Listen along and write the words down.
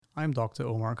I'm Dr.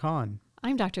 Omar Khan.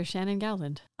 I'm Dr. Shannon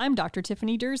Gowland. I'm Dr.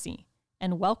 Tiffany Durzi,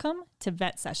 and welcome to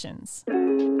Vet Sessions.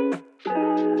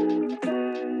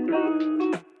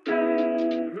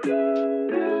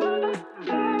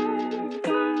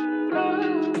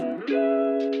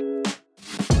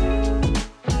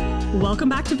 Welcome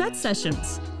back to Vet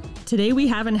Sessions. Today we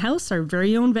have in-house our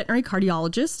very own veterinary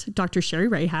cardiologist, Dr. Shari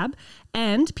Raheb,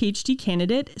 and PhD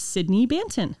candidate, Sydney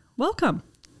Banton. Welcome.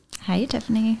 Hi,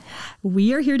 Tiffany.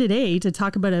 We are here today to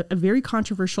talk about a very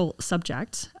controversial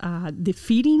subject, the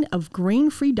feeding of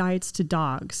grain-free diets to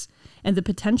dogs and the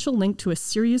potential link to a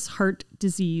serious heart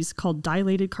disease called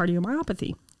dilated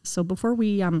cardiomyopathy. So before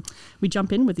we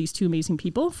jump in with these two amazing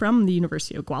people from the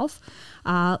University of Guelph,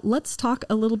 let's talk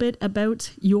a little bit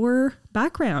about your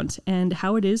background and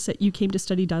how it is that you came to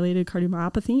study dilated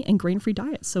cardiomyopathy and grain-free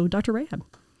diets. So Dr. Raheb.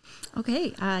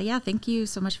 Okay. Thank you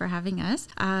so much for having us.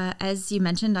 As you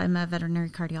mentioned, I'm a veterinary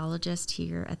cardiologist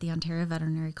here at the Ontario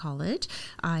Veterinary College.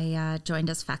 I joined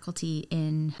as faculty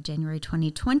in January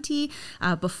 2020.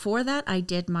 Before that, I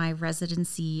did my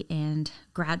residency and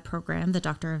grad program, the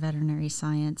Doctor of Veterinary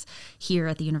Science, here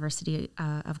at the University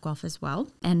of Guelph as well.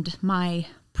 And my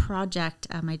project,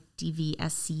 my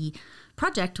DVSC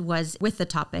project, was with the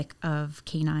topic of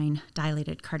canine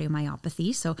dilated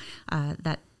cardiomyopathy. So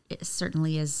that it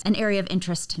certainly is an area of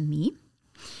interest to me.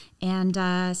 And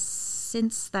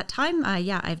since that time,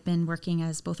 I've been working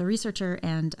as both a researcher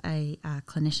and a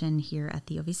clinician here at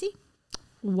the OVC.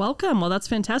 Welcome. Well, that's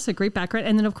fantastic. Great background.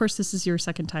 And then, of course, this is your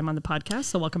second time on the podcast,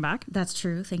 so welcome back. That's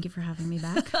true. Thank you for having me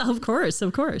back. Of course.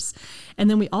 And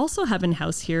then we also have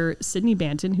in-house here Sydney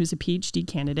Banton, who's a PhD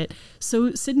candidate.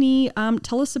 So, Sydney,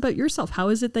 tell us about yourself. How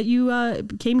is it that you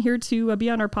came here to be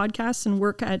on our podcast and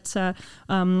work at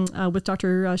with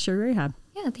Dr. Shari Raheb?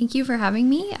 Yeah, thank you for having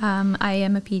me. I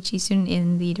am a PhD student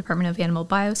in the Department of Animal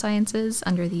Biosciences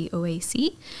under the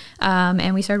OAC.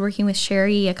 And we started working with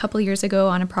Shari a couple years ago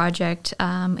on a project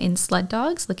in sled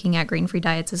dogs, looking at grain-free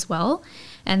diets as well.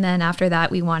 And then after that,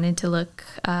 we wanted to look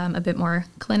a bit more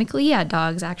clinically at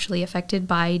dogs actually affected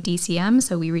by DCM.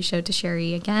 So we reached out to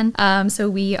Shari again. So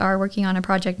we are working on a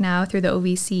project now through the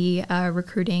OVC,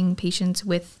 recruiting patients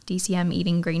with DCM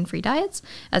eating grain-free diets,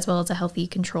 as well as a healthy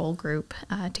control group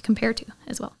to compare to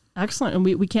as well. Excellent. And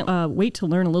we can't wait to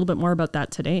learn a little bit more about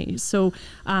that today. So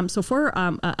for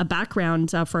a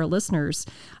background for our listeners,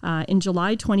 in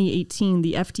July 2018,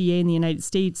 the FDA in the United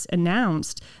States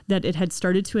announced that it had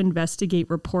started to investigate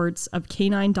reports of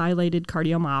canine dilated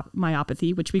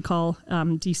cardiomyopathy, which we call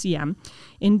DCM,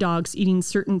 in dogs eating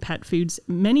certain pet foods,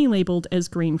 many labeled as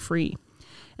grain-free.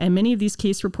 And many of these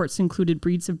case reports included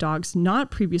breeds of dogs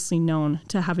not previously known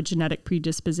to have a genetic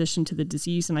predisposition to the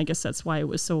disease. And I guess that's why it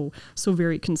was so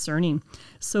very concerning.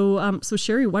 So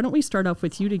Shari, why don't we start off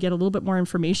with you to get a little bit more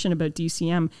information about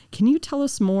DCM. Can you tell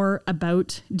us more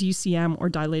about DCM or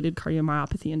dilated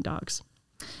cardiomyopathy in dogs?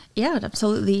 Yeah,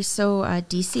 absolutely. So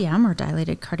DCM, or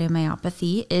dilated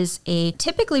cardiomyopathy, is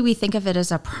typically we think of it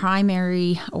as a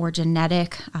primary or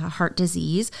genetic heart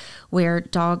disease where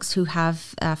dogs who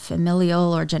have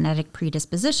familial or genetic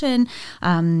predisposition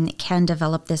can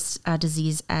develop this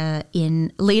disease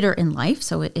later in life.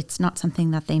 So it's not something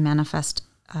that they manifest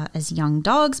as young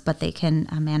dogs, but they can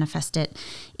manifest it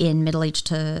in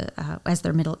as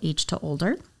they're middle age to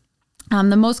older.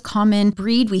 The most common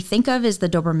breed we think of is the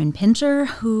Doberman Pinscher,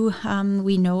 who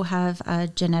we know have a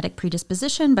genetic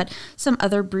predisposition, but some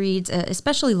other breeds,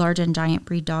 especially large and giant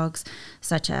breed dogs,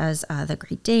 such as the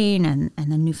Great Dane and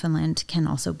the Newfoundland, can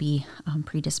also be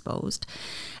predisposed.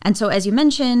 And so, as you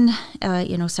mentioned,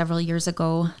 several years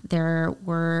ago, there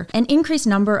were an increased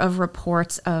number of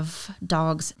reports of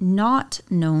dogs not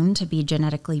known to be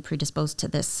genetically predisposed to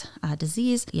this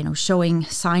disease, showing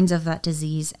signs of that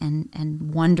disease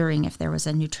and wondering if there was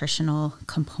a nutritional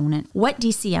component. What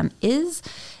DCM is,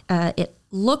 it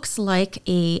looks like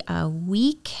a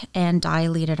weak and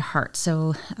dilated heart.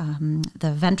 So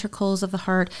the ventricles of the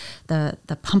heart,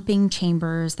 the pumping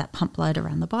chambers that pump blood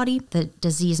around the body, the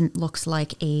disease looks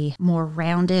like a more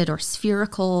rounded or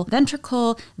spherical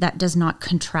ventricle that does not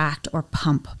contract or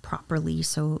pump properly.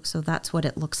 So that's what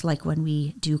it looks like when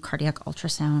we do cardiac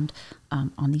ultrasound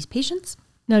on these patients.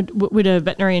 Now, would a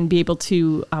veterinarian be able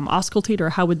to auscultate, or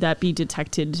how would that be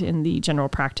detected in the general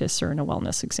practice or in a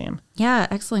wellness exam? Yeah,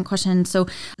 excellent question. So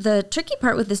the tricky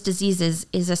part with this disease is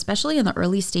especially in the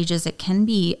early stages, it can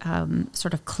be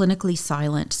sort of clinically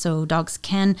silent. So dogs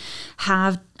can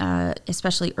have,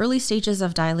 especially early stages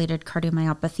of dilated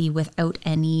cardiomyopathy without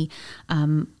any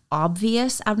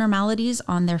obvious abnormalities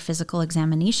on their physical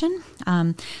examination.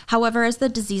 However, as the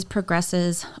disease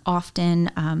progresses, often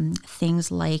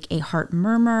things like a heart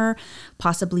murmur,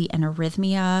 possibly an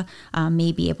arrhythmia,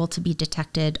 may be able to be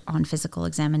detected on physical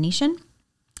examination.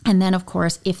 And then, of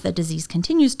course, if the disease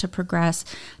continues to progress,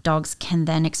 dogs can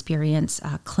then experience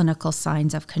clinical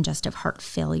signs of congestive heart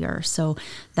failure. So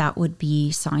that would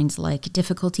be signs like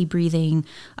difficulty breathing,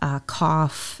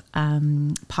 cough,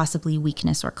 possibly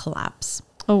weakness or collapse.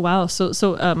 Oh, wow.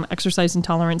 So exercise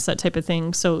intolerance, that type of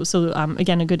thing. So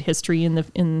again, a good history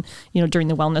during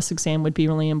the wellness exam would be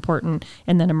really important.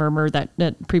 And then a murmur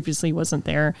that previously wasn't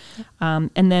there.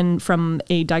 And then from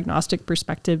a diagnostic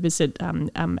perspective, is it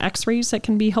x-rays that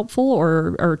can be helpful,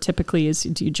 or typically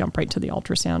do you jump right to the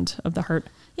ultrasound of the heart?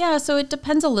 Yeah, so it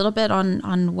depends a little bit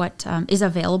on what is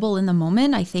available in the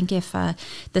moment. I think if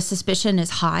the suspicion is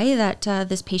high that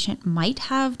this patient might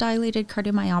have dilated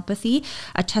cardiomyopathy,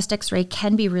 a chest x-ray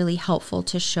can be really helpful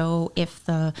to show if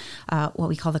the what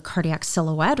we call the cardiac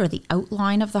silhouette, or the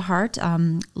outline of the heart,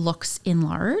 looks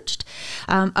enlarged.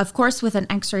 Of course, with an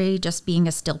x-ray just being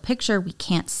a still picture, we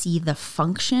can't see the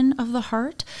function of the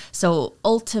heart. So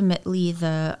ultimately,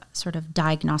 the sort of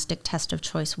diagnostic test of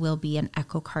choice will be an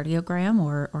echocardiogram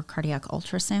or cardiac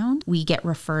ultrasound. We get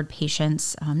referred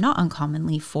patients, not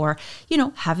uncommonly, for,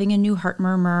 having a new heart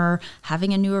murmur,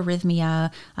 having a new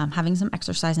arrhythmia, having some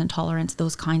exercise intolerance,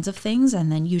 those kinds of things.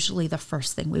 And then usually the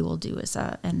first thing we will do is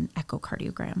an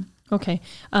echocardiogram. Okay.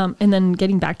 And then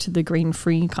getting back to the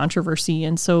grain-free controversy.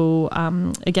 And so,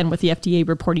 again, with the FDA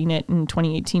reporting it in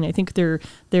 2018, I think their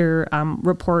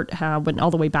report went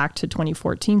all the way back to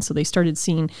 2014. So they started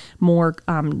seeing more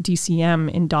DCM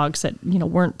in dogs that,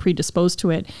 weren't predisposed to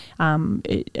it. And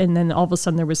then all of a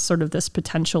sudden there was sort of this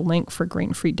potential link for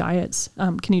grain-free diets.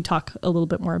 Can you talk a little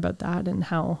bit more about that and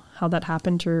how that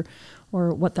happened, or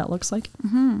what that looks like?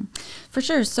 Mm-hmm. For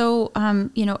sure. So,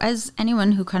 as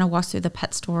anyone who kind of walks through the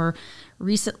pet store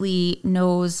recently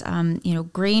knows,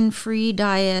 grain-free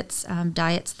diets,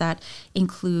 diets that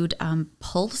include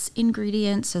pulse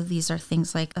ingredients. So these are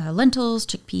things like lentils,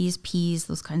 chickpeas, peas,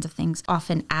 those kinds of things,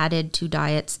 often added to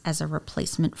diets as a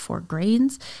replacement for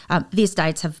grains. These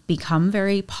diets have become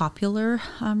very popular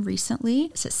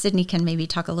recently. So Sydney can maybe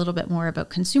talk a little bit more about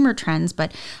consumer trends,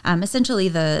 but essentially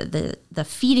the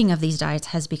feeding of these diets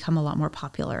has become a lot more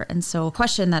popular. And so a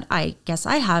question that I guess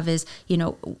I have is,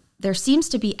 there seems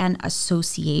to be an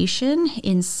association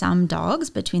in some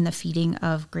dogs between the feeding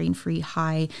of grain-free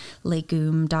high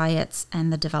legume diets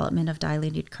and the development of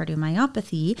dilated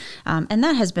cardiomyopathy. And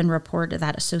that has been reported,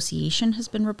 that association has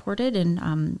been reported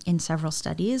in several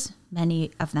studies,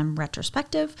 many of them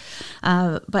retrospective.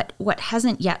 But what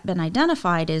hasn't yet been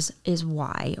identified is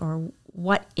why, or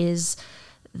what is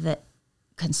the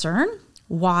concern?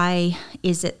 Why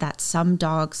is it that some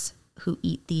dogs who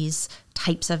eat these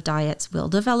types of diets will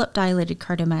develop dilated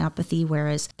cardiomyopathy,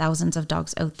 whereas thousands of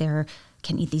dogs out there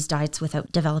can eat these diets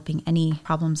without developing any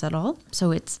problems at all?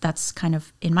 So that's kind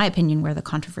of, in my opinion, where the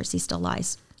controversy still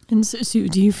lies. And so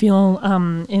do you feel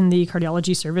in the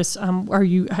cardiology service,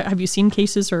 have you seen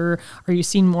cases, or are you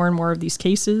seeing more and more of these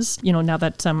cases, now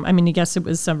that, I guess it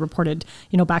was reported,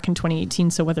 back in 2018.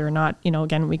 So whether or not,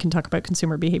 again, we can talk about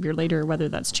consumer behavior later, whether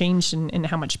that's changed and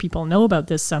how much people know about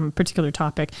this particular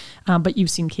topic. But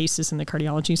you've seen cases in the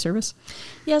cardiology service?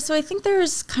 Yeah, so I think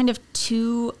there's kind of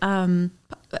two,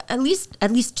 at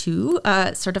least two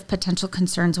sort of potential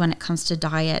concerns when it comes to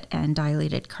diet and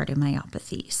dilated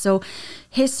cardiomyopathy. So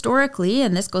historically,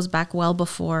 and this goes back well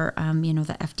before,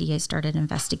 the FDA started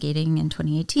investigating in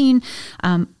 2018,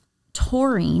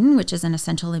 taurine, which is an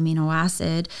essential amino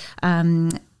acid,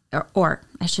 or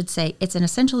I should say it's an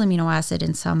essential amino acid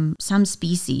in some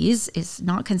species. It's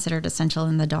not considered essential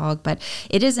in the dog, but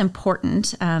it is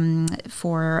important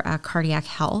for cardiac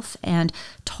health. And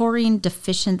taurine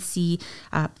deficiency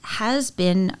has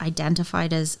been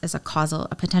identified as a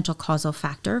potential causal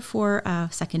factor for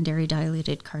secondary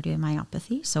dilated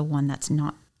cardiomyopathy, so one that's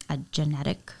not a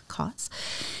genetic cause.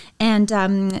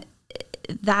 And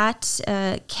that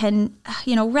can,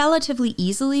 relatively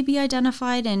easily be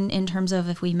identified in terms of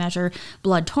if we measure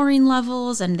blood taurine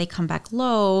levels and they come back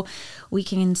low, we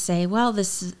can say, well,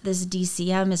 this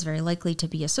DCM is very likely to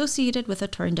be associated with a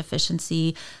taurine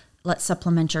deficiency. Let's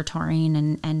supplement your taurine,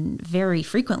 and very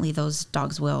frequently those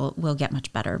dogs will get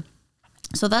much better.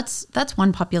 So that's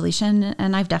one population,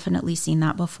 and I've definitely seen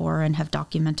that before and have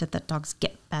documented that dogs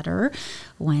get better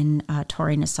when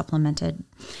taurine is supplemented.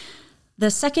 The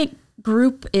second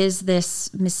group is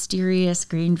this mysterious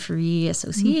grain-free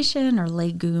association or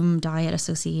legume diet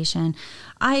association.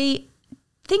 I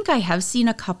think I have seen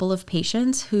a couple of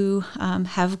patients who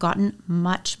have gotten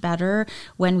much better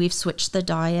when we've switched the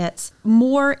diets,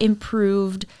 more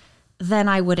improved than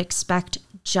I would expect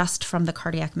just from the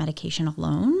cardiac medication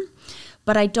alone.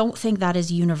 But I don't think that is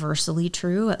universally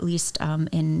true, at least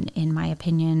in my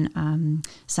opinion.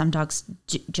 Some dogs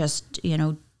just,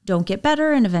 don't get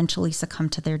better and eventually succumb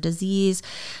to their disease.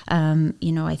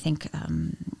 I think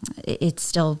it's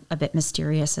still a bit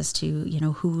mysterious as to,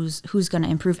 who's going to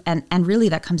improve. And really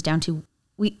that comes down to,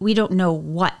 we don't know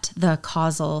what the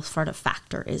causal sort of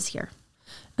factor is here.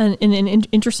 And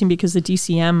interesting because the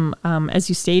DCM, as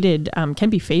you stated, can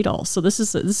be fatal. So this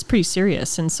is pretty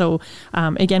serious. And so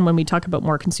again, when we talk about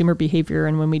more consumer behavior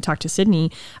and when we talk to Sydney,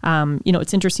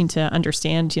 it's interesting to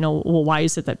understand, why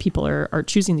is it that people are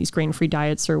choosing these grain-free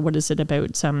diets, or what is it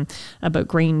about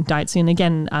grain diets? And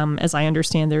again, as I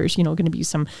understand, there's going to be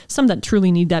some that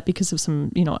truly need that because of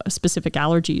some specific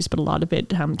allergies, but a lot of it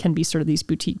can be sort of these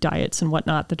boutique diets and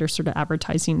whatnot that are sort of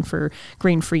advertising for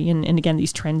grain-free. And again,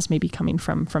 these trends may be coming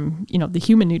from the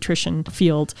human nutrition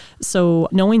field. So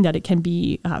knowing that it can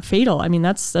be fatal, I mean,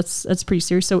 that's pretty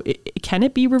serious. So can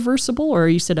it be reversible, or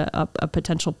you said a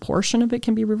potential portion of it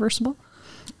can be reversible?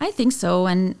 I think so.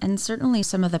 And certainly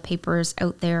some of the papers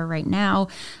out there right now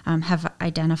have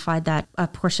identified that a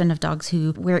portion of dogs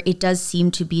where it does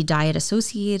seem to be diet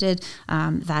associated,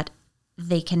 that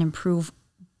they can improve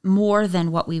more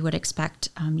than what we would expect,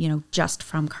 just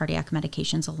from cardiac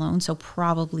medications alone. So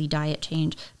probably diet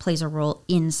change plays a role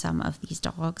in some of these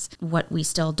dogs. What we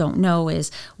still don't know is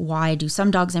why do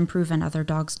some dogs improve and other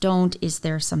dogs don't? Is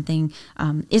there something,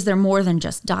 is there more than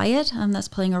just diet that's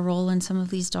playing a role in some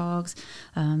of these dogs?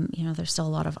 There's still a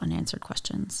lot of unanswered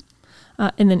questions.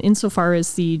 And then insofar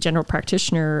as the general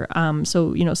practitioner,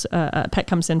 a pet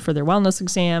comes in for their wellness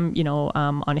exam,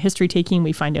 on history taking,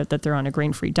 we find out that they're on a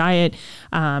grain-free diet.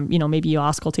 Maybe you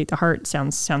auscultate the heart,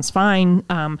 sounds fine.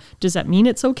 Does that mean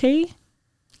it's okay?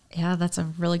 Yeah, that's a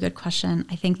really good question.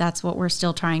 I think that's what we're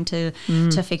still trying to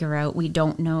figure out. We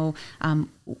don't know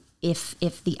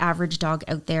if the average dog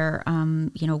out there,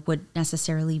 would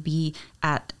necessarily be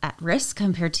at risk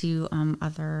compared to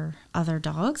other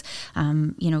dogs.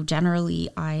 Generally,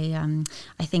 I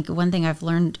think one thing I've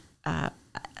learned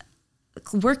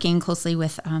working closely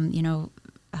with animal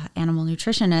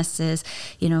nutritionists is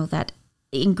that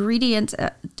ingredients,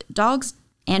 dogs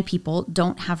and people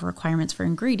don't have requirements for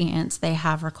ingredients. They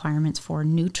have requirements for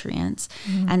nutrients.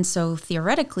 Mm-hmm. And so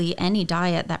theoretically, any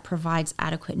diet that provides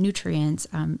adequate nutrients,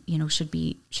 should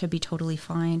be totally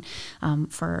fine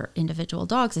for individual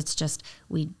dogs. It's just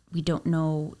we don't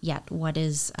know yet what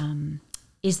is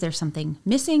there something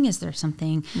missing? Is there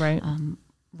something right.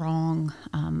 Wrong?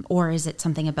 Or is it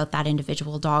something about that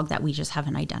individual dog that we just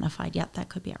haven't identified yet that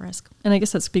could be at risk? And I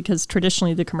guess that's because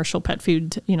traditionally the commercial pet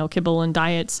food, kibble and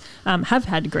diets have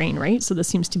had grain, right? So this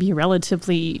seems to be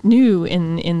relatively new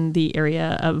in the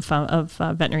area of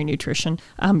veterinary nutrition.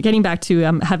 Getting back to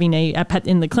having a pet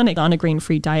in the clinic on a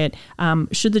grain-free diet,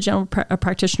 should the general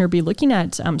practitioner be looking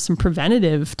at some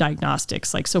preventative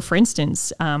diagnostics? Like, so for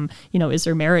instance, is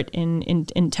there merit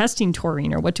in testing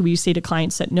taurine, or what do we say to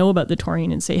clients that know about the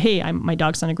taurine and say, hey, my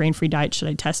dog's on a grain-free diet. Should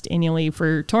I test annually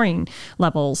for taurine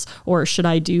levels, or should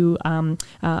I do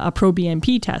a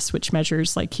pro-BNP test, which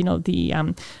measures the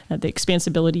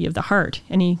expansibility of the heart?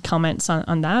 Any comments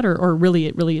on that, or really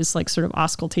it really is like sort of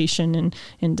auscultation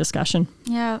and discussion?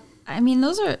 Yeah. I mean,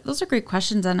 those are great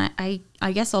questions, and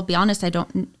I guess I'll be honest, I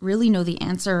don't really know the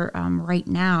answer right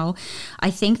now. I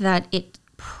think that it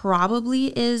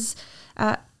probably is.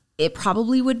 It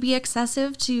probably would be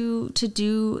excessive to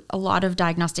do a lot of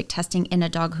diagnostic testing in a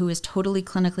dog who is totally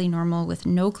clinically normal with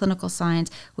no clinical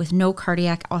signs, with no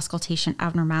cardiac auscultation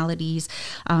abnormalities.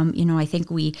 I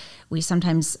think we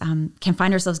sometimes can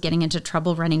find ourselves getting into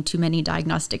trouble running too many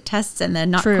diagnostic tests and then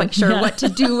not quite sure what to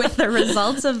do with the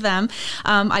results of them.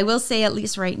 I will say, at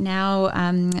least right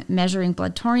now, measuring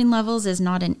blood taurine levels is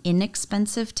not an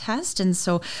inexpensive test. And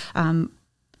so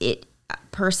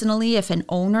personally, if an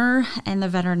owner and the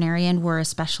veterinarian were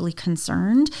especially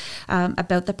concerned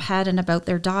about the pet and about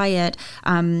their diet,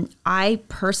 I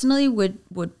personally would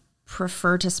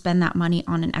prefer to spend that money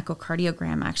on an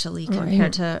echocardiogram, actually,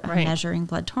 compared to measuring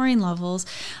blood taurine levels,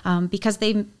 because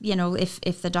they,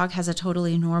 if the dog has a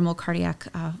totally normal cardiac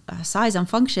size and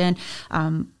function,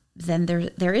 then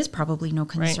there is probably no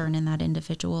concern in that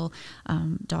individual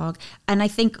dog. And I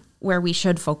think where we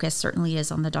should focus certainly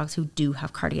is on the dogs who do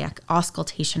have cardiac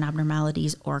auscultation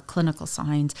abnormalities or clinical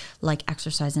signs like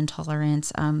exercise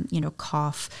intolerance,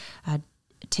 cough,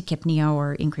 tachypnea,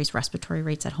 or increased respiratory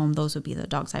rates at home. Those would be the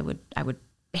dogs I would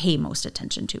pay most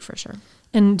attention to, for sure.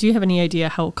 And do you have any idea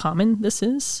how common this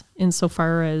is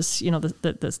insofar as, the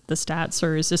stats,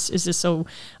 or is this so,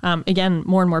 again,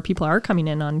 more and more people are coming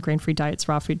in on grain-free diets,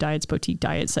 raw food diets, boutique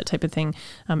diets, that type of thing,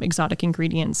 exotic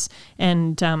ingredients.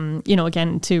 And,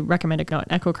 again, to recommend an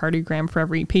echocardiogram for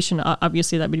every patient,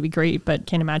 obviously that would be great, but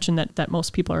can't imagine that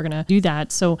most people are going to do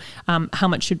that. So how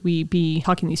much should we be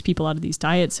talking these people out of these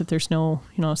diets if there's no,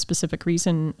 specific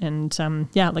reason? And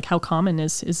how common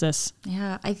is this?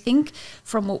 Yeah, I think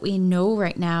from what we know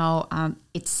right now,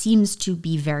 it seems to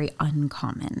be very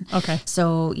uncommon. Okay.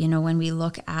 So, when we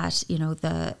look at,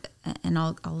 and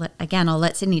I'll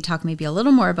let Sydney talk maybe a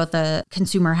little more about the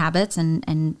consumer habits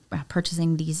and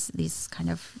purchasing these kind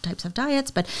of types of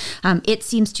diets, but it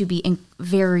seems to be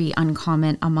very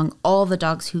uncommon among all the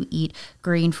dogs who eat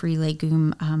grain-free,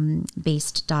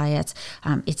 legume-based diets.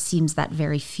 It seems that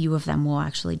very few of them will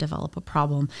actually develop a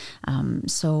problem.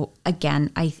 So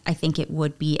again, I think it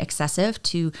would be excessive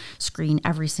to screen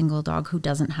every single dog who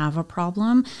doesn't have a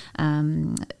problem.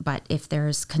 But if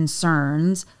there's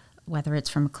concerns, whether it's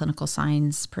from a clinical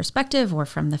signs perspective or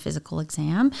from the physical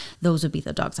exam, those would be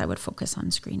the dogs I would focus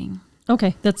on screening.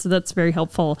 Okay, that's very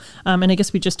helpful. And I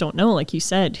guess we just don't know, like you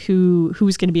said,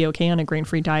 who's going to be okay on a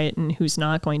grain-free diet and who's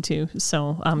not going to.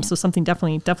 So so something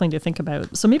definitely to think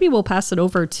about. So maybe we'll pass it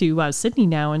over to Sydney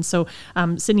now. And so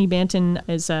Sydney Banton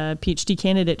is a PhD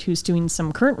candidate who's doing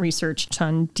some current research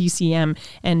on DCM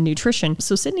and nutrition.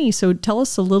 So Sydney, tell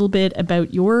us a little bit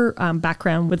about your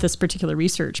background with this particular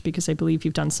research, because I believe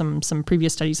you've done some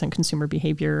previous studies on consumer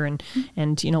behavior and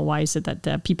why is it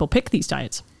that people pick these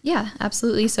diets? Yeah,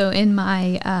 absolutely. So in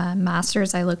my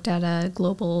master's, I looked at a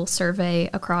global survey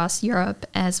across Europe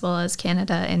as well as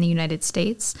Canada and the United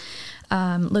States,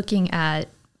 looking at,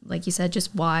 like you said,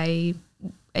 just why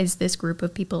is this group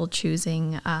of people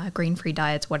choosing grain-free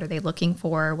diets? What are they looking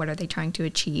for? What are they trying to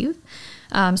achieve?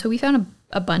 So we found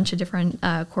a bunch of different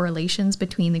correlations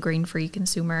between the grain-free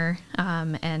consumer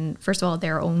and, first of all,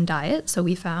 their own diet. So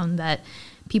we found that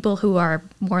people who are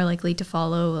more likely to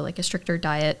follow like a stricter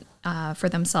diet for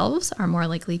themselves are more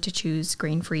likely to choose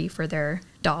grain-free for their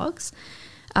dogs.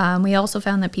 We also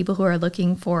found that people who are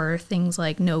looking for things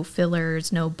like no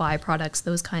fillers, no byproducts,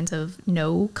 those kinds of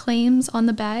no claims on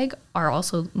the bag are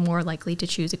also more likely to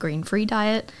choose a grain-free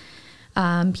diet.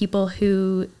 People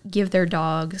who give their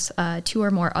dogs 2 or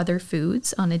more other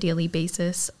foods on a daily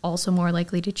basis also more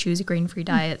likely to choose a grain-free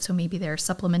diet. So maybe they're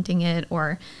supplementing it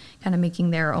or kind of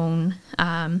making their own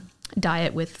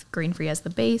diet with grain-free as the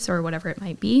base or whatever it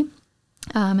might be.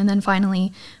 And then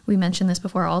finally, we mentioned this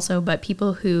before also, but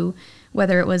people who,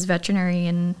 whether it was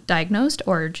veterinarian diagnosed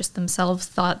or just themselves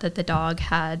thought that the dog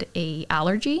had a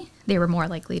allergy, they were more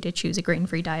likely to choose a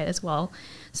grain-free diet as well.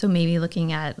 So maybe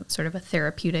looking at sort of a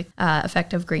therapeutic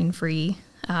effect of grain-free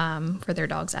for their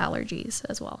dog's allergies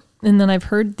as well. And then I've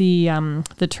heard the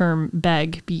term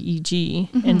BEG, B-E-G,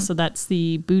 and so that's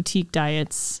the boutique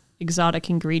diets, exotic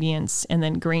ingredients, and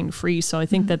then grain-free. So I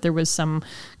think that there was some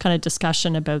kind of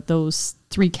discussion about those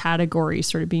 3 categories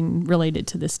sort of being related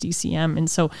to this DCM. And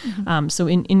so so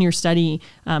in your study,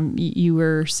 you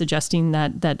were suggesting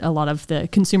that a lot of the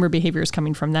consumer behavior is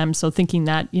coming from them. So thinking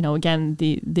that, again,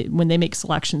 the when they make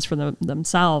selections for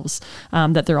themselves,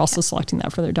 that they're also selecting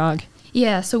that for their dog.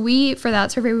 Yeah, so for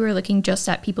that survey, we were looking just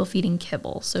at people feeding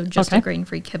kibble, so just a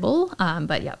grain-free kibble,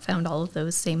 but yeah, found all of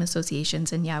those same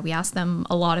associations. And yeah, we asked them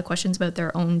a lot of questions about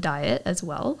their own diet as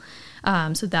well.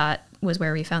 So that was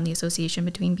where we found the association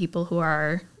between people who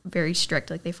are very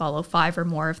strict, like they follow 5 or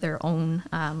more of their own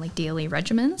like daily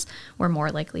regimens, were more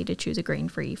likely to choose a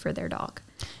grain-free for their dog.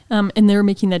 And they're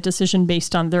making that decision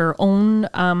based on their own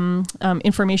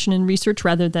information and research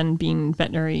rather than being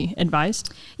veterinary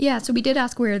advised? Yeah, so we did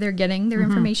ask where they're getting their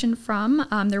information from.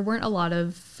 There weren't a lot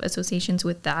of associations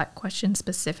with that question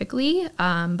specifically,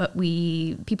 but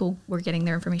people were getting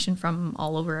their information from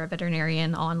all over, a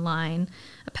veterinarian, online,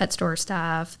 a pet store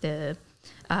staff, the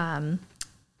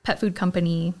pet food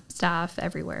company staff,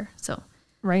 everywhere. So.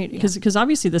 Right, because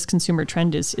obviously this consumer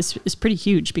trend is pretty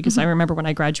huge. Because I remember when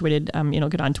I graduated,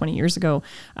 good on 20 years ago,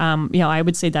 I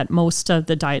would say that most of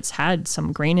the diets had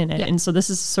some grain in it, and so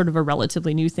this is sort of a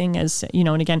relatively new thing. As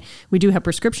and again, we do have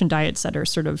prescription diets that are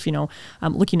sort of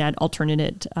looking at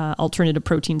alternative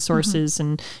protein sources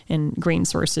and grain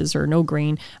sources or no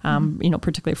grain,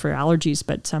 particularly for allergies.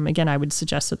 But again, I would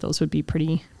suggest that those would be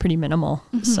pretty minimal.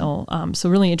 So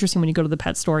really interesting when you go to the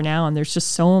pet store now, and there's just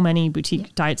so many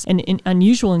boutique diets and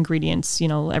unusual ingredients,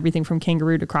 everything from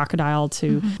kangaroo to crocodile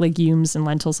to legumes and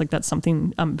lentils. Like that's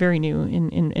something very new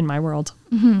in my world.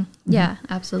 Yeah,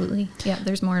 absolutely. Yeah,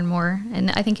 there's more and more.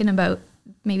 And I think in about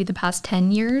maybe the past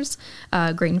 10 years,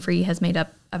 grain-free has made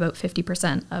up about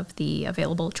 50% of the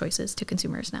available choices to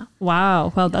consumers now.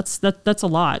 Wow. Well, that's a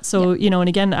lot. So, and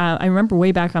again, I remember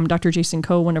way back, Dr. Jason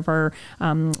Coe, one of our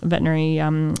veterinary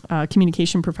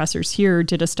communication professors here,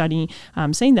 did a study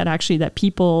saying that actually that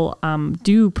people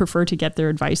do prefer to get their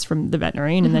advice from the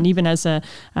veterinarian. And then even as the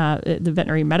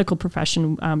veterinary medical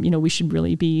profession, we should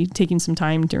really be taking some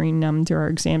time during our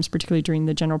exams, particularly during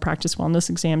the general practice wellness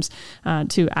exams,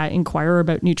 to inquire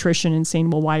about nutrition and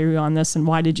saying, well, why are you on this and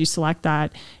why did you select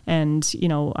that? And,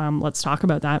 let's talk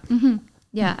about that. Mm-hmm.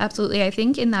 Yeah, absolutely. I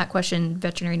think in that question,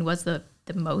 veterinarian was the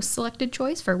most selected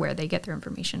choice for where they get their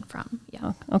information from.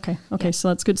 Yeah. Oh, okay. Yeah. So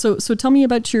that's good. So tell me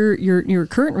about your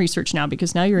current research now,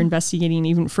 because now you're investigating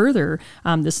even further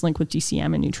this link with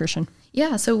DCM and nutrition.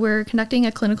 Yeah, so we're conducting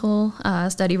a clinical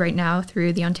study right now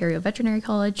through the Ontario Veterinary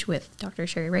College with Dr.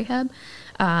 Shari Raheb.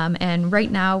 And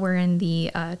right now we're in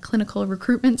the clinical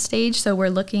recruitment stage. So we're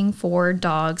looking for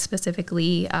dogs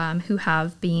specifically who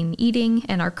have been eating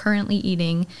and are currently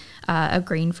eating a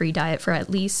grain-free diet for at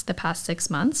least the past 6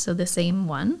 months, so the same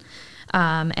one.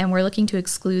 And we're looking to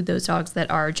exclude those dogs that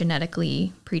are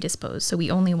genetically predisposed. So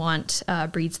we only want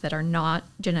breeds that are not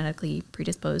genetically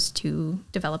predisposed to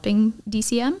developing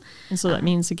DCM. And so that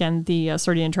means, again,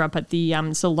 sorry to interrupt,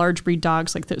 but so large breed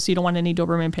dogs, so you don't want any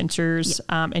Doberman pinschers,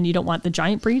 and you don't want the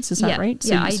giant breeds, is that right?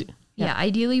 So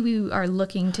ideally we are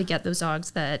looking to get those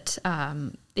dogs that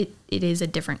it is a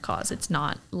different cause. It's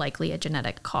not likely a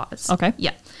genetic cause. Okay.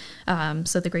 Yeah.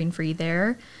 So the grain-free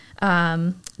there.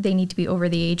 They need to be over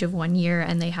the age of 1 year,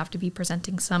 and they have to be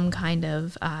presenting some kind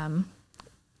of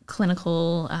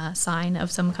clinical sign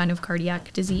of some kind of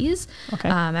cardiac disease. Okay.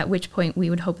 At which point we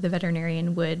would hope the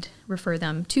veterinarian would refer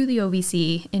them to the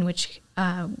OVC, in which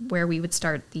where we would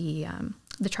start the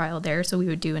trial there. So we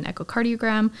would do an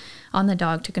echocardiogram on the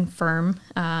dog to confirm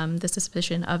the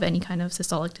suspicion of any kind of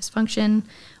systolic dysfunction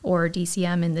or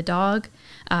DCM in the dog,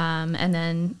 and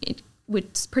then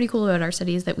what's pretty cool about our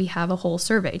study is that we have a whole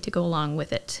survey to go along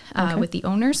with it with the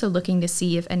owner. So looking to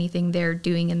see if anything they're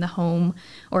doing in the home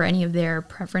or any of their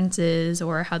preferences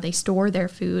or how they store their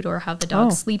food or how the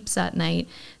dog sleeps at night,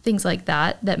 things like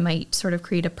that might sort of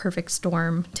create a perfect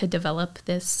storm to develop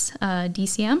this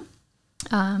DCM.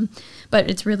 But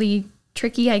it's really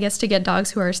tricky, I guess, to get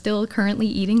dogs who are still currently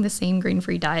eating the same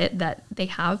grain-free diet that they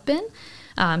have been.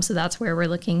 So that's where we're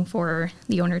looking for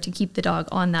the owner to keep the dog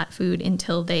on that food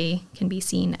until they can be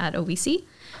seen at OVC,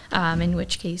 in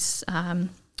which case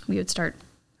we would start,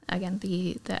 again,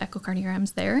 the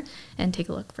echocardiograms there and take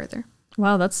a look further.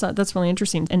 Wow, that's really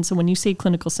interesting. And so when you say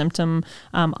clinical symptom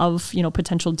of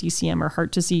potential DCM or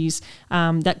heart disease,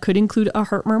 that could include a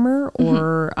heart murmur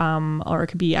or it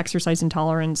could be exercise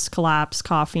intolerance, collapse,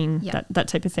 coughing, that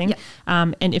type of thing.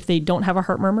 Yeah. And if they don't have a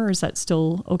heart murmur, is that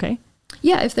still okay?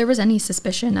 Yeah, if there was any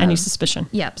suspicion.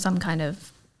 Yeah, some kind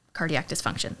of cardiac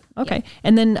dysfunction. Okay. Yeah.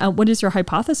 And then what is your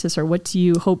hypothesis, or what do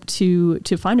you hope to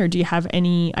find, or do you have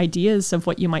any ideas of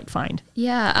what you might find?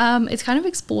 Yeah, it's kind of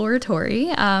exploratory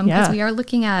because we are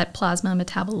looking at plasma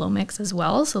metabolomics as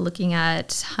well. So looking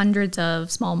at hundreds of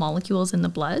small molecules in the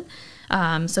blood.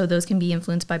 So those can be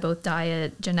influenced by both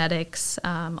diet, genetics,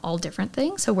 all different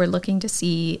things. So we're looking to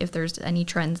see if there's any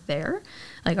trends there.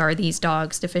 Like, are these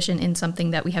dogs deficient in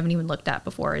something that we haven't even looked at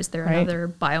before? Is there another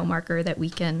biomarker that we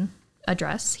can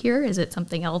address here? Is it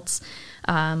something else?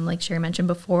 Like Shari mentioned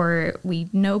before, we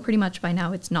know pretty much by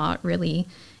now it's not really,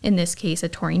 in this case, a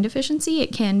taurine deficiency.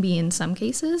 It can be in some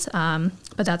cases, but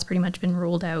that's pretty much been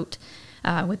ruled out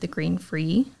with the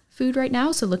grain-free food right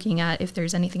now. So looking at if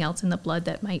there's anything else in the blood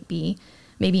that might be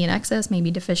maybe in excess,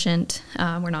 maybe deficient,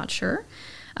 we're not sure.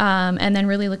 And then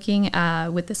really looking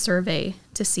with the survey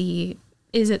to see,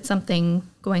 is it something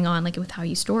going on like with how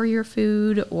you store your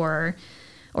food or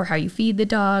how you feed the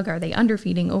dog? Are they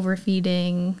underfeeding,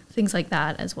 overfeeding, things like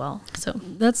that as well? So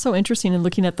that's so interesting, and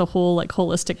looking at the whole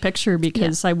holistic picture,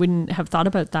 because I wouldn't have thought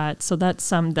about that. So that's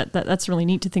that's really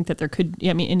neat to think that there could.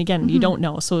 I mean, and again, you don't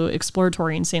know. So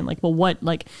exploratory and saying what.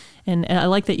 And I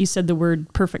like that you said the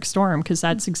word perfect storm, because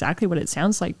that's exactly what it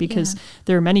sounds like, because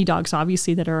there are many dogs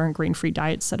obviously that are on grain-free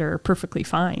diets that are perfectly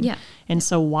fine. Yeah. And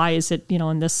so why is it,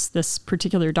 in this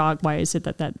particular dog, why is it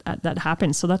that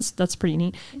happens? So that's pretty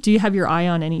neat. Do you have your eye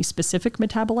on any specific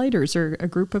metabolite, or is there a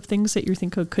group of things that you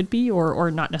think could be, or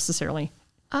not necessarily?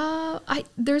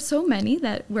 There's so many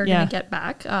that we're going to get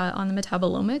back on the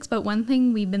metabolomics, but one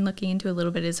thing we've been looking into a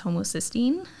little bit is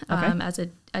homocysteine as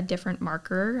a different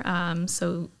marker.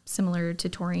 So similar to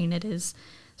taurine, it is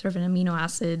sort of an amino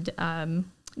acid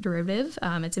derivative.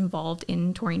 It's involved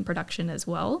in taurine production as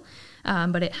well,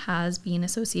 but it has been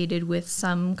associated with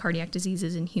some cardiac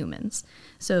diseases in humans.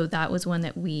 So that was one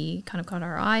that we kind of caught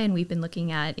our eye, and we've been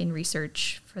looking at in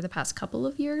research for the past couple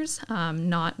of years,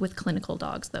 not with clinical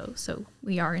dogs though. So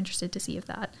we are interested to see if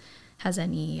that has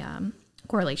any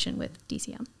correlation with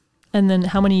DCM. And then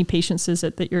how many patients is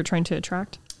it that you're trying to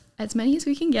attract? As many as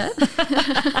we can get.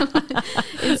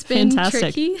 It's been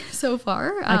tricky so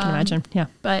far. I can imagine, yeah.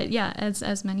 But yeah,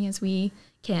 as many as we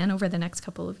can over the next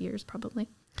couple of years, probably.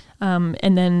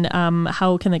 And then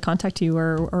how can they contact you,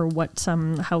 or what?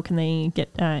 How can they get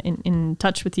in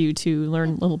touch with you to learn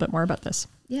a little bit more about this?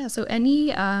 Yeah, so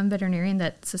any veterinarian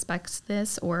that suspects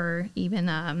this, or even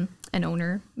an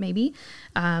owner maybe,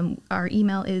 our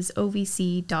email is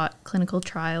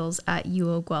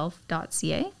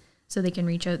ovc.clinicaltrials@uoguelph.ca. So they can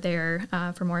reach out there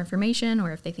for more information,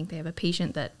 or if they think they have a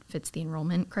patient that fits the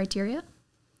enrollment criteria.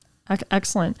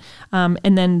 Excellent.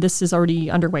 And then this is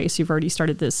already underway, so you've already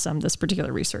started this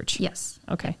particular research. Yes.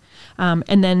 Okay.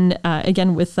 And then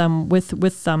again, with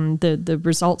the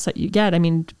results that you get, I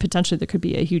mean, potentially there could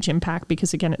be a huge impact,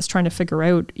 because again, it's trying to figure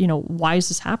out, why is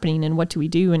this happening and what do we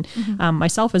do? And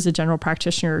myself as a general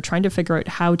practitioner, trying to figure out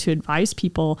how to advise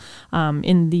people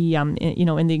in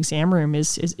the exam room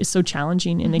is so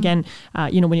challenging. And again,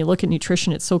 when you look at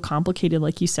nutrition, it's so complicated.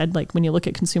 Like you said, like when you look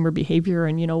at consumer behavior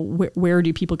and where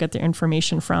do people get their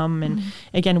information from? And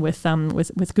again, with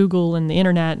Google and the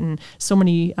internet and so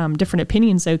many different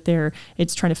opinions out there,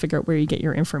 it's trying to figure out where you get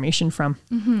your information from.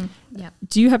 Yeah.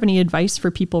 Do you have any advice for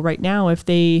people right now if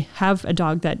they have a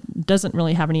dog that doesn't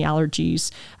really have any allergies?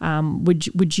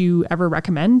 Would you ever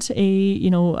recommend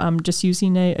just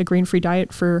using a grain-free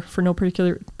diet for no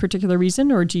particular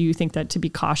reason, or do you think that to be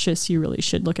cautious, you really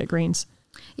should look at grains?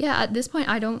 Yeah, at this point,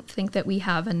 I don't think that we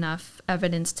have enough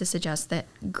evidence to suggest that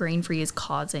grain-free is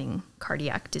causing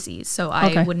cardiac disease. So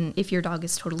I wouldn't, if your dog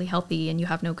is totally healthy and you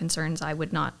have no concerns, I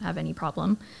would not have any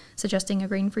problem suggesting a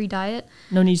grain-free diet.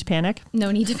 No need to panic?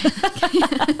 No need to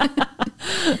panic.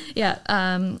 Yeah,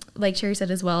 like Shari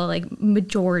said as well, like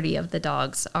majority of the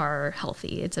dogs are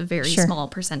healthy. It's a very small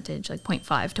percentage, like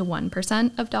 0.5 to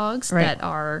 1% of dogs that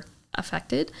are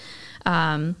affected.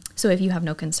 So if you have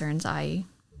no concerns, I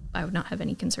would not have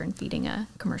any concern feeding a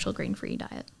commercial grain-free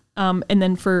diet. And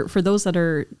then for those that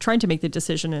are trying to make the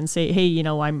decision and say, hey,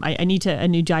 I need a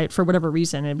new diet for whatever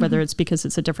reason, and whether it's because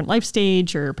it's a different life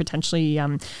stage or potentially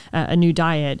a new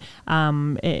diet.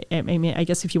 I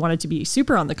guess if you wanted to be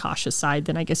super on the cautious side,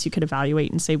 then I guess you could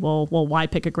evaluate and say, well, why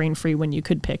pick a grain-free when you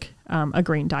could pick a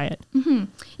grain diet?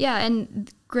 Yeah, and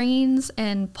grains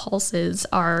and pulses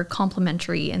are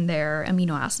complementary in their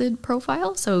amino acid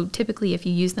profile. So typically if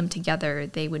you use them together,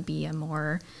 they would be a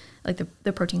more, like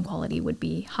the protein quality would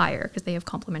be higher because they have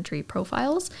complementary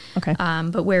profiles. Okay.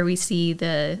 But where we see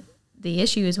the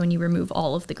issue is when you remove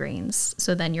all of the grains.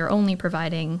 So then you're only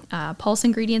providing pulse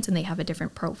ingredients and they have a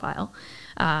different profile.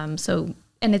 And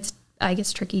it's, I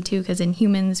guess, tricky too, because in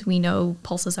humans, we know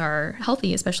pulses are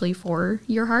healthy, especially for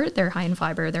your heart. They're high in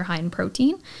fiber, they're high in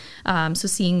protein. So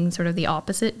seeing sort of the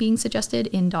opposite being suggested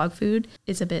in dog food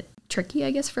is a bit tricky, I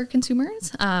guess, for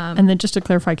consumers. And then just to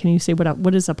clarify, can you say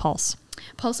what is a pulse?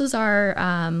 Pulses are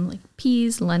like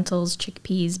peas, lentils,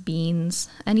 chickpeas, beans,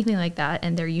 anything like that.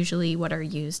 And they're usually what are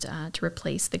used to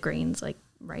replace the grains like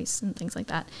rice and things like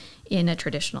that in a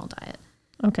traditional diet.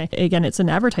 Okay. Again, it's an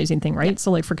advertising thing, right? Yep.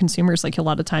 So like for consumers, like a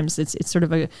lot of times it's sort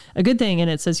of a good thing. And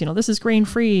it says, this is grain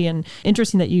free. And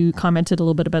interesting that you commented a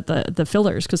little bit about the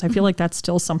fillers, because I feel like that's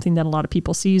still something that a lot of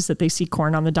people sees, that they see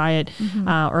corn on the diet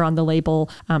or on the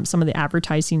label, some of the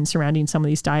advertising surrounding some of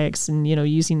these diets and,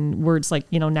 using words like,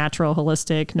 natural,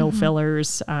 holistic, no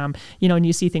fillers, and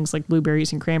you see things like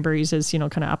blueberries and cranberries as,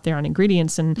 kind of up there on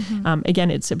ingredients. And again,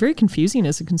 it's very confusing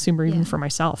as a consumer, even for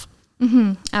myself.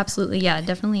 Absolutely. Yeah,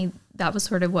 definitely. That was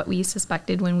sort of what we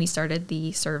suspected when we started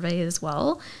the survey as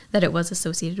well, that it was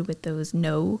associated with those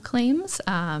no claims.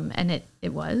 And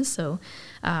it was. So,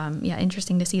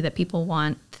 interesting to see that people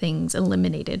want things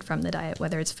eliminated from the diet,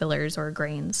 whether it's fillers or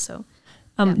grains. So,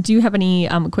 do you have any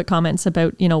quick comments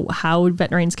about, how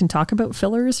veterinarians can talk about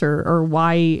fillers or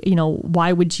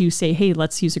why would you say, hey,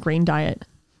 let's use a grain diet?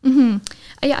 Yeah,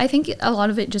 I think a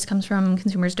lot of it just comes from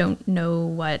consumers don't know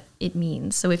what it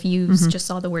means. So if you just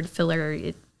saw the word filler,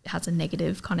 it has a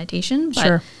negative connotation,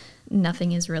 but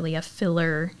nothing is really a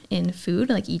filler in food.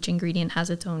 Like each ingredient has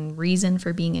its own reason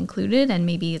for being included. And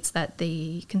maybe it's that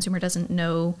the consumer doesn't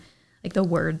know like the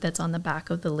word that's on the back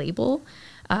of the label,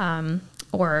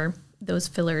 or those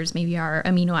fillers maybe are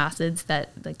amino acids that,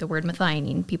 like the word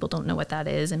methionine, people don't know what that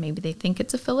is, and maybe they think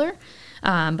it's a filler,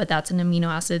 but that's an amino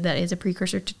acid that is a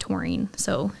precursor to taurine.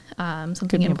 So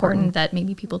something important that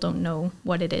maybe people don't know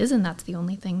what it is, and that's the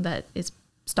only thing that is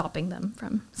stopping them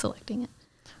from selecting it.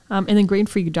 And then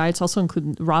grain-free diets also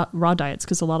include raw diets,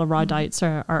 because a lot of raw diets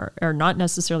are not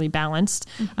necessarily balanced,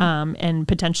 and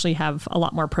potentially have a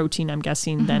lot more protein, I'm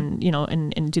guessing, than,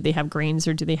 and do they have grains,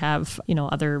 or do they have,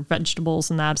 other vegetables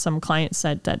and that? Some clients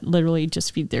said that literally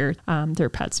just feed their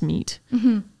pets meat.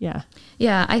 Yeah.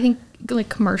 Yeah. I think like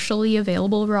commercially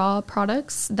available raw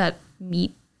products that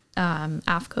meet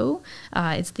AAFCO,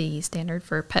 it's the standard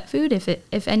for pet food.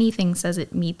 If anything says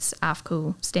it meets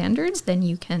AAFCO standards, then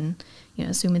you can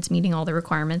assume it's meeting all the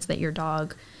requirements that your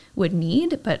dog would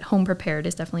need. But home prepared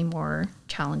is definitely more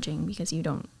challenging, because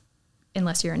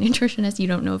unless you're a nutritionist, you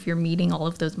don't know if you're meeting all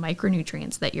of those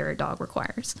micronutrients that your dog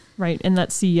requires. Right. And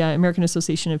that's the American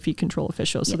Association of Feed Control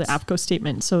Officials, so the AAFCO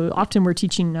statement. So often we're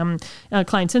teaching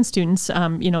clients and students,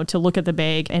 to look at the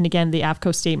bag. And again, the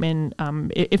AAFCO statement,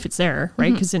 if it's there,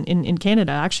 right? Because in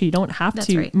Canada, actually, you don't have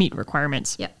to meet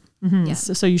requirements. Yep. Yeah.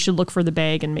 So you should look for the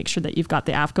bag and make sure that you've got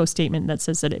the AAFCO statement that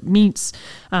says that it meets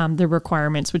the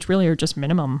requirements, which really are just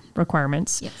minimum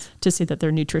requirements, to say that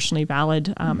they're nutritionally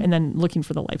valid, and then looking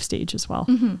for the life stage as well.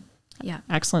 Yeah.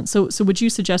 Excellent. So would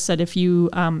you suggest that if you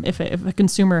if a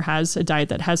consumer has a diet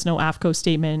that has no AAFCO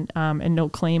statement and no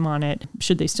claim on it,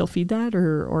 should they still feed that,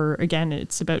 or again,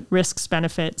 it's about risks,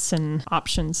 benefits, and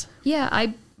options? Yeah,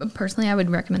 I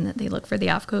would recommend that they look for the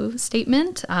AAFCO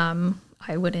statement.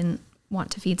 I wouldn't want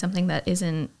to feed something that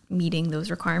isn't meeting those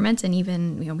requirements. And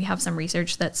even, we have some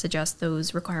research that suggests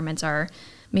those requirements are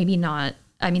maybe not,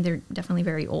 they're definitely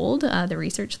very old, the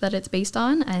research that it's based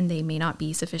on, and they may not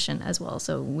be sufficient as well.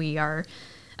 So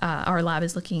our lab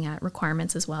is looking at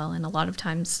requirements as well, and a lot of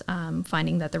times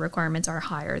finding that the requirements are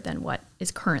higher than what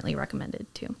is currently recommended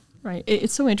too. Right.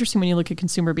 It's so interesting when you look at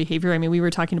consumer behavior. We were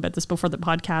talking about this before the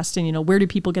podcast, and, where do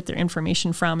people get their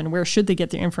information from, and where should they get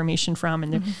their information from?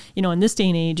 And, in this day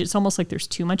and age, it's almost like there's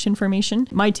too much information.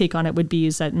 My take on it would be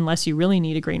is that unless you really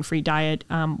need a grain-free diet,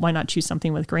 why not choose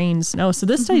something with grains? No. So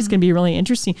this study is going to be really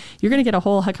interesting. You're going to get a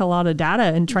whole heck of a lot of data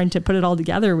and trying to put it all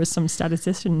together with some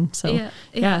statistician. So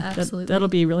absolutely. That'll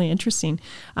be really interesting.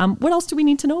 What else do we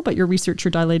need to know about your research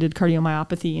or dilated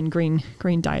cardiomyopathy and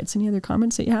grain diets? Any other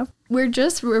comments that you have?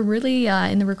 We're really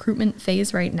in the recruitment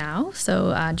phase right now.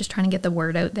 So just trying to get the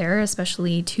word out there,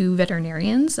 especially to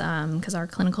veterinarians, because our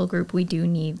clinical group, we do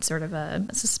need sort of a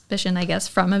suspicion, I guess,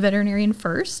 from a veterinarian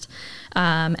first.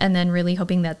 And then really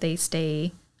hoping that they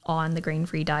stay on the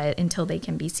grain-free diet until they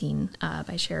can be seen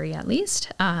by Shari at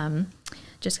least,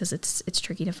 just because it's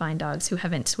tricky to find dogs who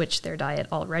haven't switched their diet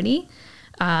already.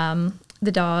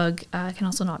 The dog can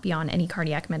also not be on any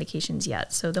cardiac medications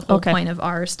yet. So the whole point of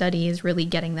our study is really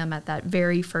getting them at that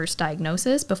very first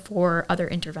diagnosis before other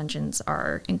interventions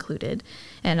are included.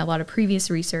 And a lot of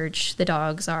previous research, the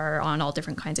dogs are on all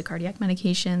different kinds of cardiac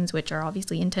medications, which are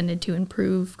obviously intended to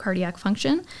improve cardiac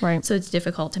function. Right. So it's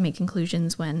difficult to make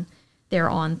conclusions when they're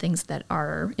on things that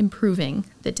are improving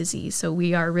the disease. So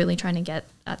we are really trying to get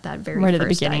at that very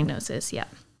first diagnosis. Yeah.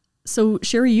 So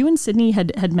Shari, you and Sydney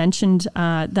had mentioned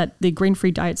that the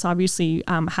grain-free diets obviously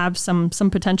have some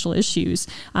potential issues.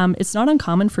 It's not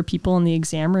uncommon for people in the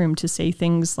exam room to say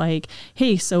things like,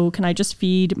 "Hey, so can I just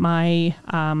feed my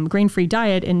grain-free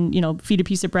diet and feed a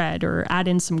piece of bread or add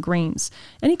in some grains?"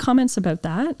 Any comments about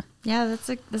that? Yeah,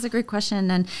 that's a great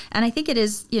question, and I think it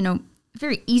is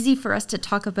very easy for us to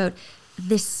talk about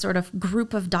this sort of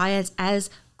group of diets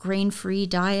as grain-free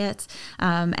diets.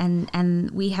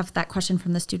 And we have that question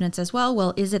from the students as well.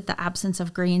 Well, is it the absence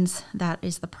of grains that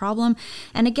is the problem?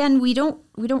 And again, we don't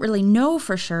really know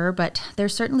for sure, but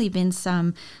there's certainly been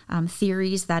some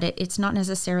theories that it's not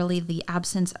necessarily the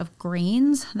absence of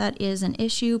grains that is an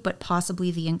issue, but possibly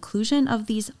the inclusion of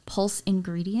these pulse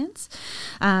ingredients.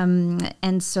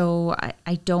 And so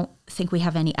I don't think we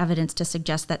have any evidence to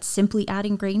suggest that simply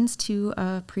adding grains to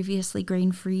a previously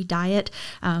grain-free diet,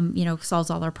 solves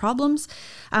all our problems.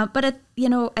 But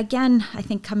again, I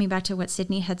think coming back to what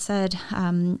Sydney had said,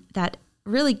 that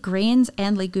really grains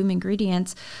and legume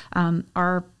ingredients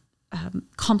are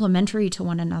complementary to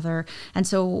one another. And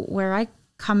so where I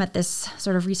come at this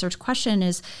sort of research question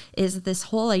is this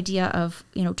whole idea of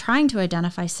trying to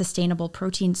identify sustainable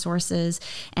protein sources,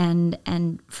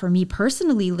 and for me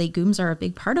personally, legumes are a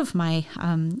big part of my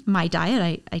my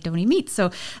diet. I don't eat meat, so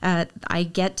I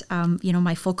get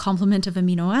my full complement of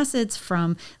amino acids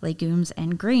from legumes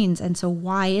and grains. And so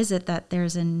why is it that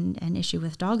there's an issue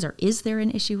with dogs, or is there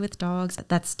an issue with dogs?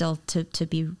 That's still to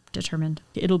be determined.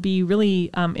 It'll be really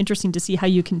interesting to see how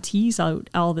you can tease out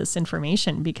all this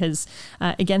information because,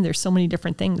 again, there's so many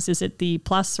different things. Is it the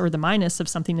plus or the minus of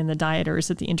something in the diet, or is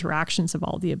it the interactions of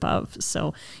all the above?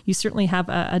 So you certainly have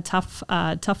a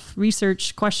tough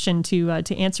research question to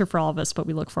answer for all of us, but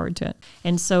we look forward to it.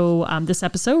 And so this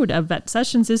episode of Vet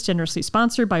Sessions is generously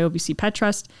sponsored by OVC Pet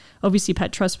Trust. OVC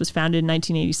Pet Trust was founded in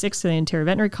 1986 at the Ontario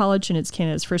Veterinary College, and it's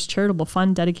Canada's first charitable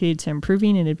fund dedicated to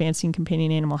improving and advancing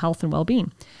companion animal health and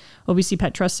well-being. OVC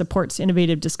Pet Trust supports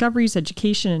innovative discoveries,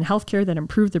 education, and healthcare that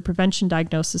improve the prevention,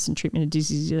 diagnosis, and treatment of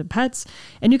diseases of pets.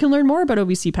 And you can learn more about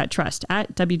OVC Pet Trust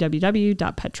at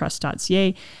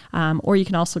www.pettrust.ca, or you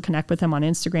can also connect with them on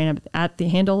Instagram at the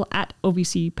handle at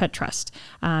OVC Pet Trust.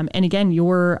 And again,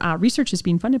 your research is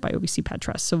being funded by OVC Pet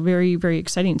Trust, so very, very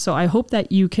exciting. So I hope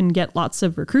that you can get lots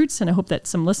of recruits, and I hope that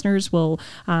some listeners will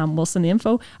send the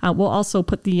info. We'll also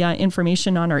put the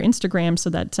information on our Instagram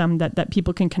so that that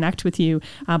people can connect with you.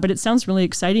 But it sounds really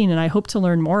exciting, and I hope to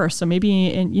learn more. So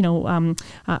maybe,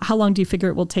 how long do you figure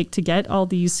it will take to get all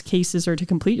these cases or to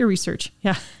complete your research?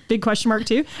 Yeah, big question mark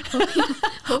too.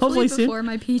 Hopefully before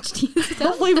my PhD is done.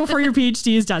 Hopefully before your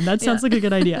PhD is done. That sounds like a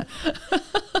good idea.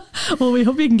 Well, we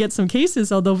hope we can get some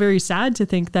cases, although very sad to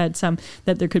think that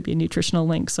that there could be a nutritional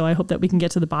link. So I hope that we can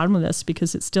get to the bottom of this,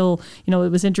 because it's still, it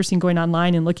was interesting going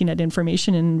online and looking at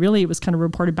information, and really it was kind of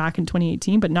reported back in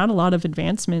 2018, but not a lot of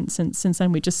advancement since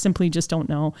then. We simply don't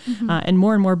know. Mm-hmm. And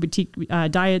more boutique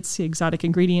diets, exotic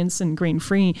ingredients, and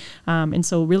grain-free. And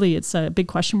so really it's a big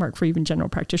question mark for even general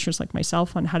practitioners like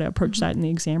myself on how to approach that in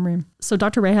the exam room. So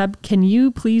Dr. Raheb, can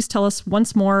you please tell us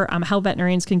once more how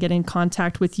veterinarians can get in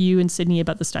contact with you in Sydney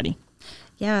about the study?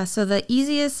 Yeah, so the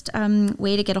easiest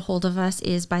way to get a hold of us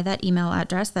is by that email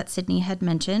address that Sydney had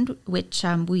mentioned, which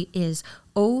is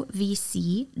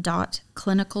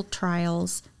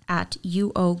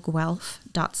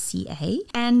ovc.clinicaltrials@uoguelph.ca.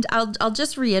 And I'll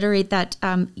just reiterate that,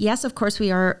 yes, of course,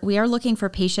 we are looking for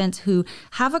patients who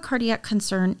have a cardiac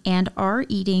concern and are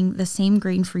eating the same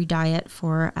grain-free diet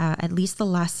for at least the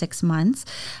last 6 months.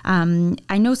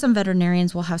 I know some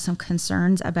veterinarians will have some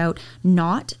concerns about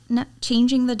not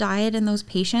changing the diet in those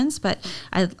patients, but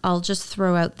I'll just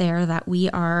throw out there that we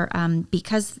are,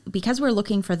 because we're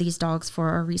looking for these dogs for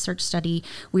our research study,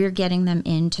 we're getting them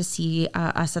in to see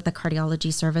us at the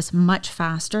cardiology service much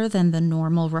faster than the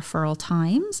normal referral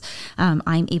times.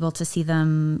 I'm able to see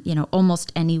them,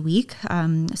 almost any week.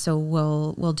 So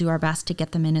we'll do our best to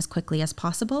get them in as quickly as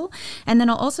possible. And then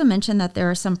I'll also mention that there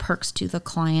are some perks to the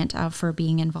client for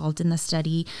being involved in the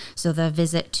study. So the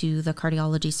visit to the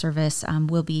cardiology service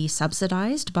will be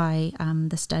subsidized by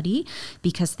the study,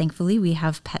 because thankfully we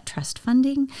have Pet Trust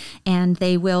funding, and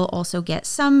they will also get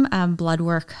some blood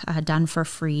work done for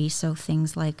free. So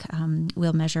things like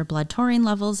we'll measure blood taurine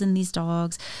levels in these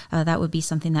dogs. That would be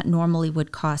something that normally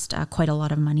would cost quite a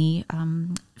lot of money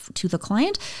to the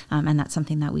client, and that's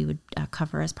something that we would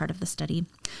cover as part of the study.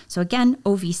 So again,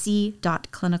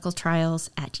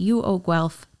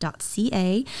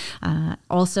 ovc.clinicaltrials@uoguelph.ca.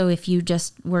 Also, if you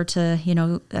just were to,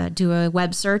 do a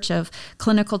web search of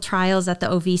clinical trials at the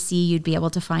OVC, you'd be able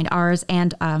to find ours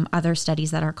and other studies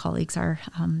that our colleagues are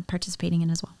participating in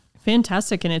as well.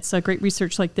 Fantastic. And it's a great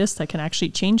research like this that can actually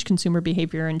change consumer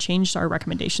behavior and change our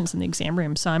recommendations in the exam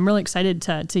room. So I'm really excited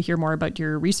to hear more about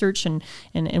your research and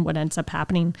what ends up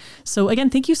happening. So again,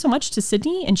 thank you so much to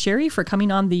Sydney and Shari for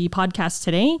coming on the podcast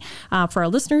today. For our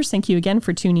listeners, thank you again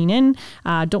for tuning in.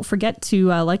 Don't forget to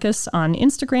like us on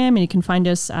Instagram, and you can find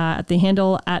us at the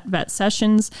handle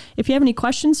 @VetSessions. If you have any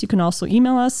questions, you can also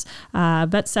email us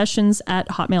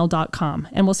vetsessions@hotmail.com.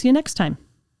 And we'll see you next time.